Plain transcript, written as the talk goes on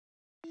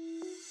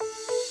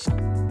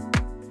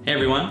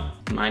everyone,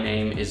 my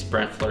name is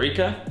Brent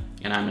Florica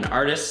and I'm an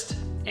artist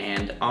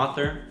and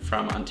author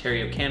from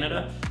Ontario,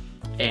 Canada,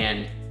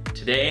 and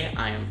today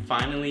I am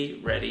finally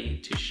ready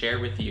to share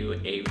with you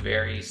a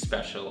very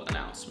special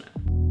announcement.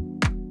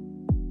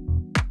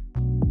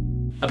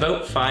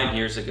 About 5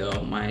 years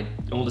ago, my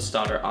oldest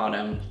daughter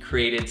Autumn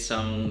created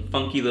some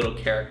funky little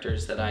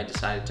characters that I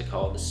decided to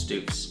call the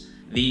Stoofs.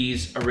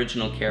 These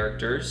original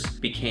characters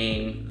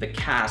became the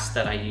cast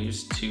that I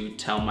used to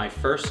tell my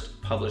first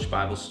published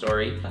Bible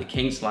story, The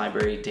King's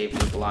Library,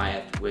 David and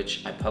Goliath,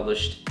 which I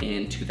published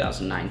in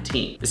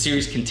 2019. The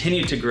series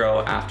continued to grow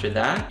after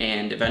that,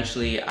 and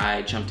eventually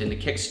I jumped into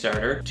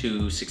Kickstarter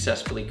to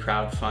successfully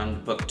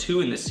crowdfund book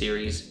 2 in the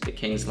series, The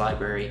King's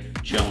Library,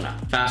 Jonah.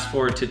 Fast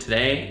forward to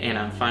today, and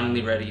I'm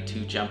finally ready to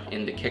jump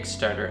into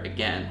Kickstarter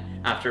again.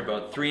 After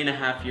about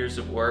 3.5 years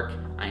of work,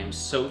 I am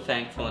so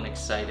thankful and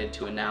excited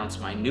to announce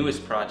my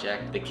newest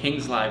project, The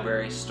King's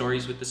Library,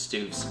 Stories with the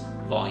Stoofs,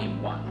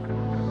 Volume 1.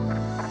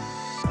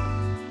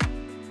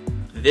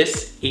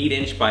 This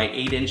 8-inch by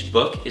 8-inch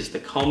book is the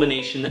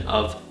culmination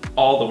of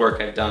all the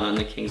work I've done on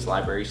the King's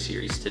Library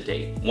series to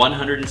date.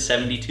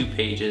 172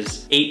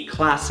 pages, 8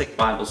 classic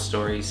Bible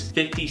stories,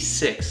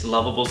 56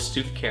 lovable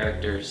Stoof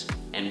characters,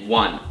 and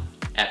 1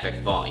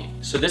 epic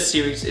volume. So this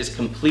series is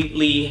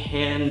completely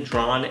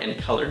hand-drawn and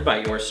colored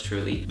by yours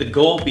truly. The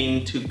goal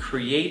being to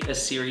create a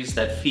series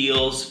that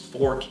feels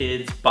for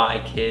kids, by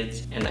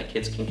kids, and that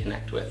kids can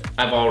connect with.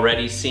 I've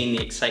already seen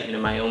the excitement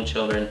of my own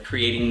children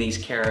creating these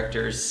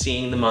characters,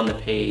 seeing them on the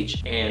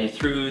page, and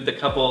through the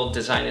couple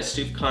Design a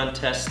Stoof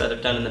contests that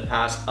I've done in the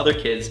past, other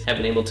kids have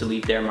been able to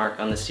leave their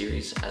mark on the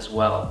series as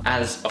well.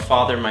 As a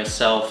father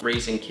myself,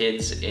 raising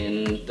kids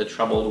in the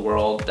troubled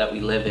world that we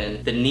live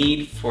in, the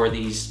need for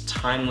these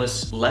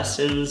timeless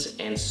lessons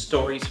and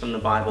stories from the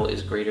Bible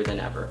is greater than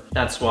ever.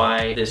 That's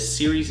why this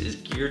series is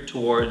geared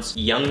towards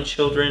young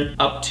children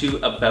up to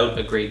about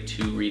a grade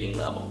 2 reading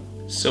level.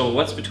 So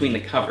what's between the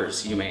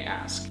covers, you may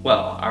ask?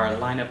 Well, our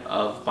lineup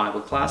of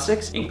Bible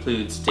classics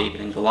includes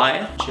David and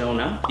Goliath,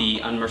 Jonah, the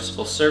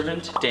Unmerciful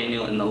Servant,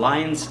 Daniel in the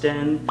Lion's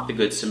Den, the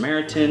Good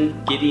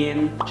Samaritan,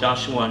 Gideon,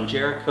 Joshua and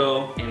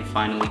Jericho, and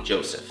finally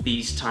Joseph.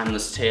 These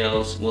timeless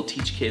tales will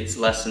teach kids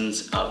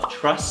lessons of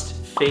trust,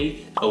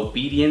 faith,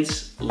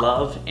 obedience,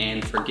 love,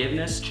 and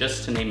forgiveness,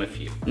 just to name a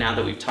few. Now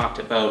that we've talked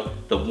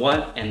about the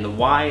what and the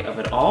why of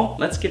it all,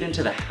 let's get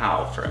into the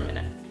how for a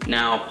minute.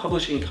 Now,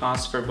 publishing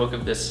costs for a book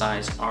of this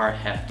size are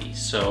hefty,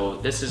 so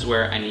this is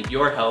where I need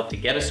your help to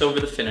get us over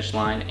the finish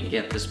line and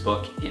get this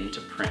book into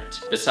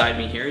print. Beside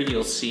me here,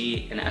 you'll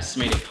see an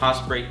estimated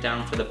cost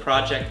breakdown for the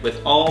project with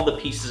all the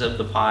pieces of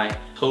the pie,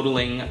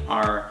 totaling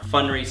our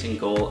fundraising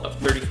goal of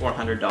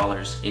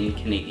 $3,400 in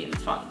Canadian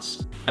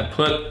funds. I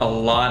put a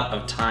lot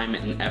of time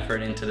and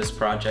effort into this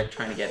project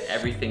trying to get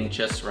everything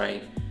just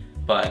right,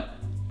 but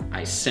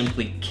I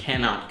simply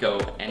cannot go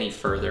any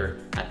further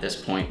at this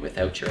point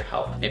without your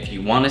help. If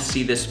you want to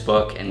see this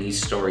book and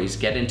these stories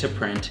get into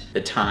print,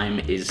 the time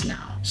is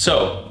now.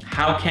 So,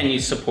 how can you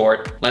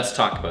support? Let's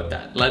talk about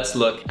that. Let's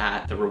look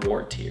at the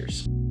reward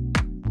tiers.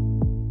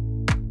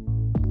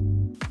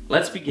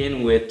 Let's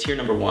begin with tier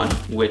number 1,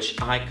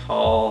 which I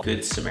call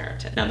Good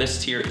Samaritan. Now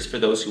this tier is for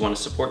those who want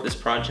to support this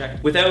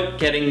project without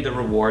getting the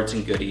rewards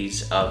and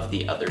goodies of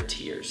the other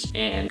tiers.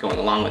 And going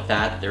along with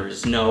that, there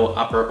is no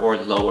upper or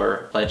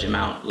lower pledge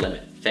amount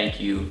limit. Thank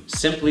you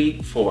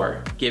simply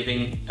for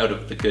giving out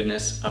of the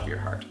goodness of your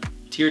heart.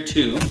 Tier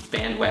 2,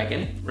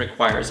 Bandwagon,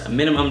 requires a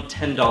minimum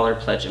 $10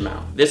 pledge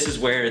amount. This is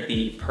where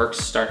the perks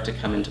start to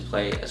come into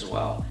play as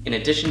well. In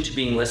addition to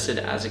being listed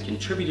as a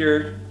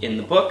contributor in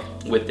the book,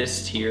 with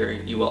this tier,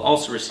 you will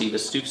also receive a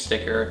Stoof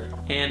sticker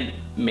and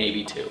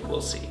maybe 2, we'll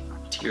see.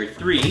 Tier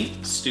 3,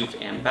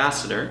 Stoof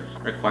Ambassador,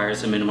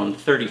 requires a minimum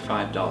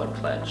 $35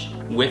 pledge.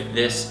 With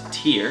this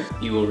tier,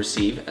 you will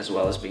receive, as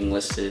well as being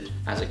listed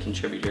as a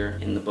contributor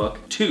in the book,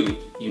 2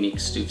 unique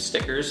Stoof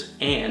stickers,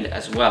 and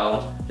as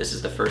well, this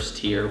is the first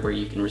tier where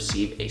you can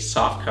receive a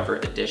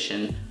softcover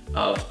edition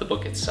of the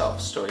book itself,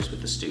 Stories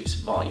with the Stoofs,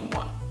 Volume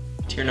 1.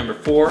 Tier number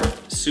 4,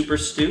 Super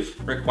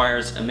Stoof,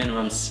 requires a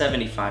minimum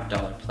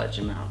 $75 pledge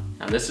amount.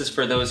 Now this is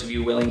for those of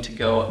you willing to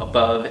go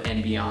above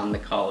and beyond the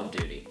call of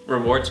duty.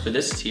 Rewards for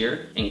this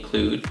tier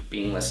include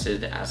being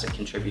listed as a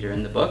contributor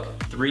in the book,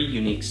 3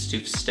 unique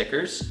Stoof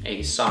stickers,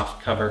 a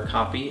soft cover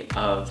copy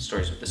of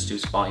Stories with the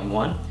Stoofs Volume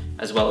 1,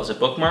 as well as a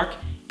bookmark,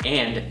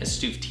 and a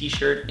Stoof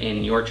t-shirt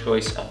in your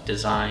choice of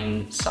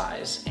design,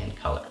 size, and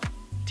color.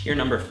 Tier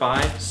number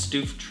 5,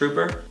 Stoof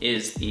Trooper,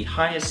 is the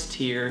highest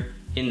tier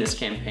in this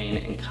campaign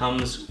and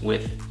comes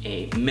with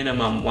a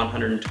minimum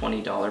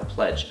 $120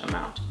 pledge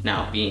amount.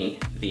 Now,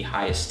 being the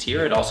highest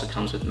tier, it also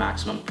comes with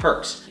maximum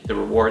perks. The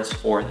rewards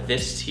for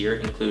this tier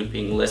include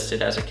being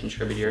listed as a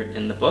contributor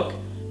in the book,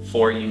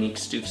 4 unique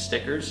Stoof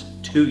stickers,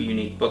 2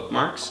 unique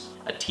bookmarks,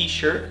 a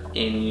t-shirt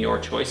in your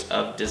choice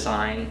of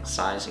design,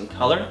 size, and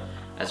color,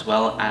 as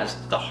well as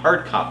the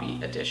hard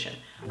copy edition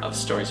of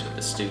Stories with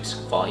the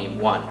Stoofs Volume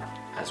 1.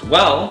 As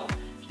well,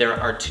 there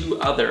are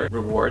 2 other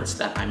rewards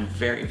that I'm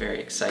very,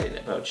 very excited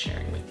about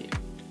sharing with you.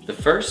 The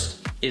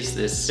first is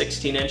this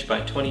 16-inch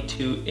by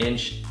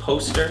 22-inch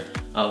poster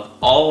of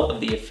all of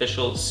the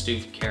official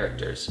Stoof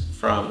characters,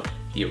 from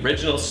the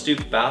original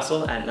Stoof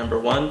Basil at number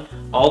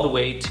 1 all the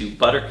way to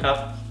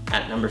Buttercup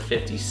at number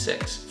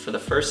 56. For the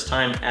first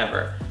time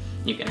ever,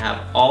 you can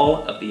have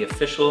all of the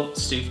official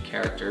Stoof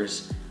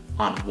characters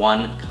on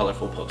one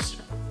colorful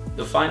poster.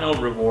 The final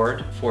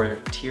reward for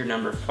tier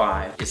number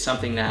 5 is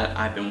something that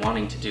I've been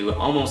wanting to do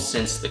almost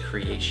since the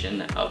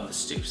creation of the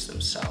Stoofs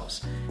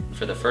themselves.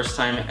 For the first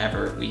time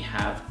ever, we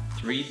have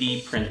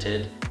 3D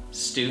printed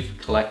Stoof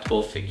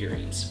collectible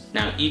figurines.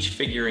 Now each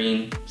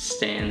figurine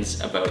stands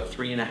about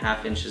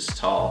 3.5 inches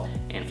tall,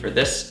 and for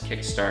this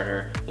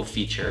Kickstarter we'll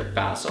feature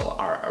Basil,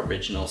 our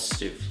original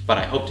Stoof. But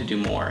I hope to do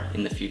more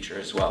in the future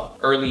as well.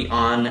 Early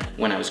on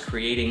when I was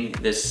creating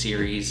this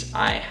series,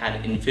 I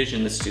had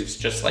envisioned the Stoofs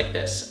just like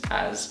this,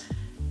 as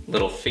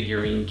little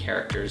figurine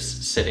characters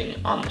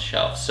sitting on the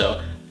shelf.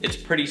 So it's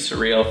pretty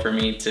surreal for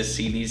me to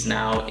see these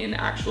now in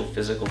actual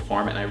physical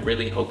form, and I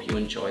really hope you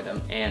enjoy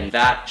them. And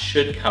that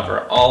should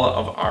cover all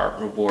of our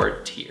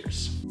reward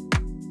tiers.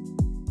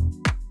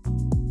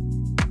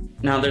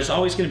 Now, there's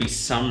always going to be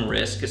some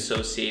risk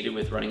associated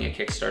with running a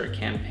Kickstarter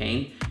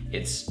campaign.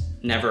 It's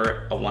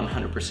never a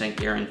 100%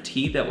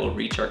 guarantee that we'll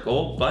reach our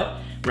goal, but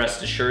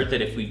rest assured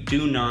that if we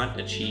do not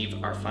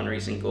achieve our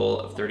fundraising goal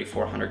of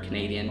 3,400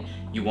 Canadian,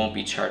 you won't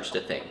be charged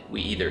a thing.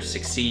 We either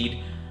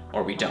succeed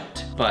or we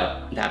don't.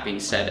 But that being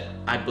said,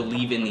 I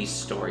believe in these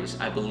stories.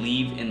 I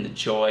believe in the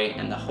joy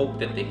and the hope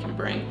that they can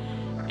bring,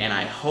 and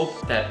I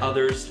hope that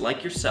others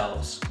like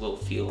yourselves will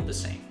feel the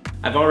same.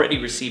 I've already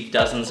received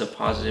dozens of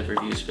positive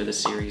reviews for the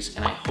series,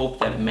 and I hope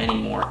that many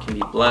more can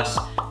be blessed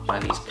by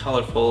these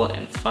colorful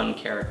and fun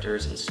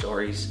characters and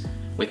stories.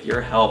 With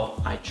your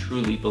help, I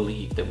truly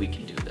believe that we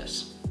can do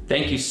this.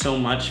 Thank you so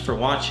much for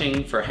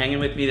watching, for hanging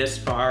with me this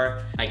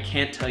far. I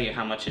can't tell you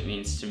how much it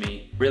means to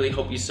me. Really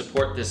hope you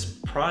support this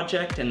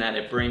project and that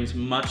it brings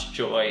much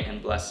joy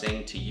and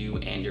blessing to you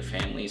and your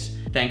families.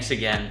 Thanks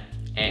again,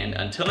 and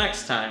until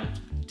next time,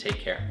 take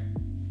care.